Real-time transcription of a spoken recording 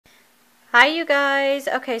Hi you guys.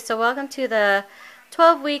 Okay, so welcome to the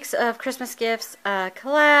 12 weeks of Christmas gifts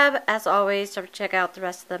collab. As always, don't check out the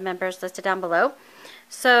rest of the members listed down below.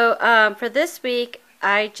 So for this week,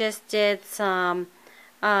 I just did some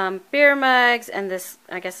beer mugs, and this,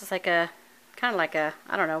 I guess it's like a, kind of like a,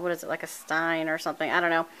 I don't know, what is it, like a stein or something, I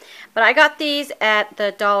don't know. But I got these at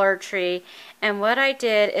the Dollar Tree, and what I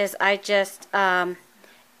did is I just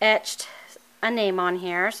etched a name on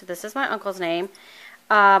here. So this is my uncle's name.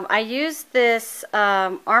 I used this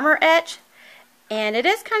Armor Etch, and it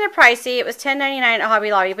is kind of pricey. It was $10.99 at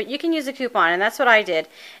Hobby Lobby, but you can use a coupon, and that's what I did.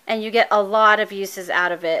 And you get a lot of uses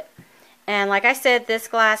out of it. And like I said, this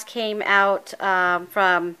glass came out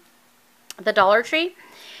from the Dollar Tree.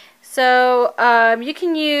 So you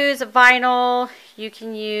can use vinyl, you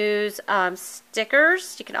can use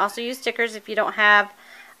stickers. You can also use stickers if you don't have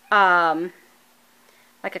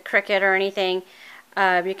like a Cricut or anything.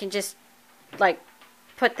 You can just like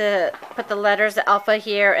put the letters, the alpha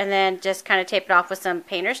here, and then just kind of tape it off with some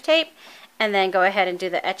painter's tape, and then go ahead and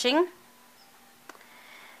do the etching.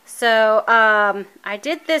 So I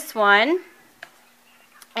did this one,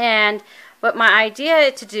 and what my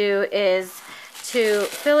idea to do is to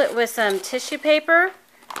fill it with some tissue paper,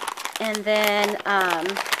 and then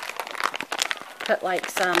put like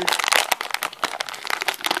some,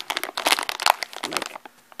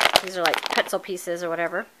 these are like pretzel pieces or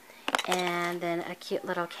whatever. And then a cute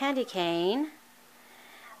little candy cane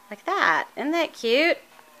like that. Isn't that cute?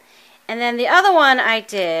 And then the other one I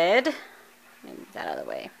did, let me move that out of the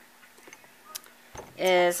way,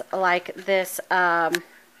 is like this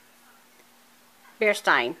beer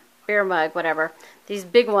stein, beer mug, whatever. These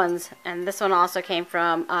big ones. And this one also came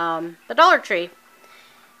from the Dollar Tree.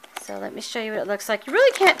 So let me show you what it looks like. You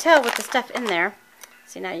really can't tell with the stuff in there.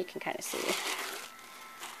 See, now you can kind of see.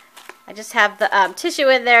 I just have the tissue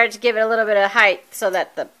in there to give it a little bit of height so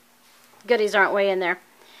that the goodies aren't way in there.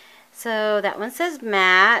 So that one says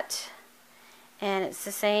matte, and it's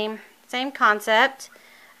the same concept.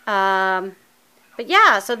 But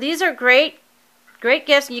yeah, so these are great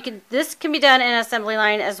gifts. This can be done in an assembly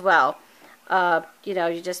line as well. You know,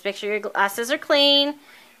 you just make sure your glasses are clean,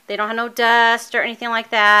 they don't have no dust or anything like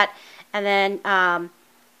that, and then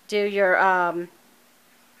do your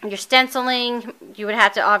stenciling. You would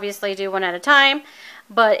have to obviously do one at a time,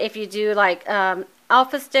 but if you do like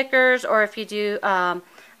alpha stickers, or if you do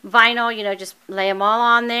vinyl, you know, just lay them all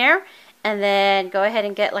on there, and then go ahead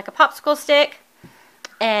and get like a popsicle stick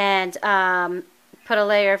and put a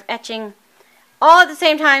layer of etching all at the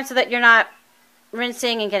same time, so that you're not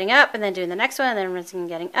rinsing and getting up and then doing the next one and then rinsing and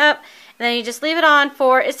getting up. And then you just leave it on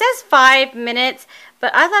for, it says 5 minutes,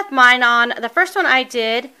 but I left mine on. The first one I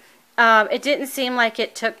did, it didn't seem like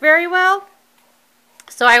it took very well,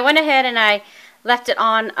 so I went ahead and I left it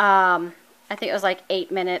on, I think it was like 8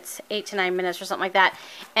 minutes, 8 to 9 minutes or something like that,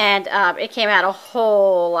 and it came out a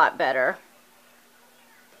whole lot better.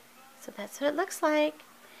 So that's what it looks like.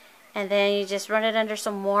 And then you just run it under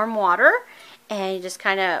some warm water, and you just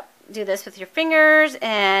kind of do this with your fingers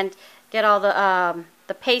and get all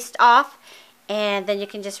the paste off, and then you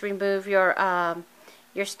can just remove your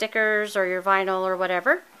stickers or your vinyl or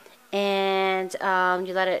whatever. And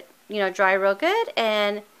you let it, you know, dry real good,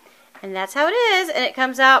 and that's how it is, and it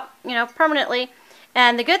comes out, you know, permanently.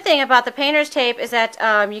 And the good thing about the painter's tape is that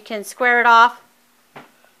you can square it off,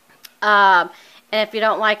 and if you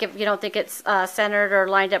don't like it, if you don't think it's centered or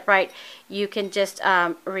lined up right, you can just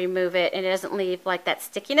remove it, and it doesn't leave like that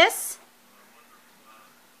stickiness.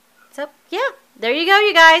 So yeah, there you go,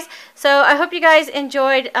 you guys. So I hope you guys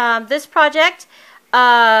enjoyed this project.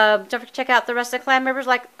 Don't forget to check out the rest of the clan members,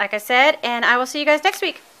 like I said, and I will see you guys next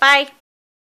week. Bye.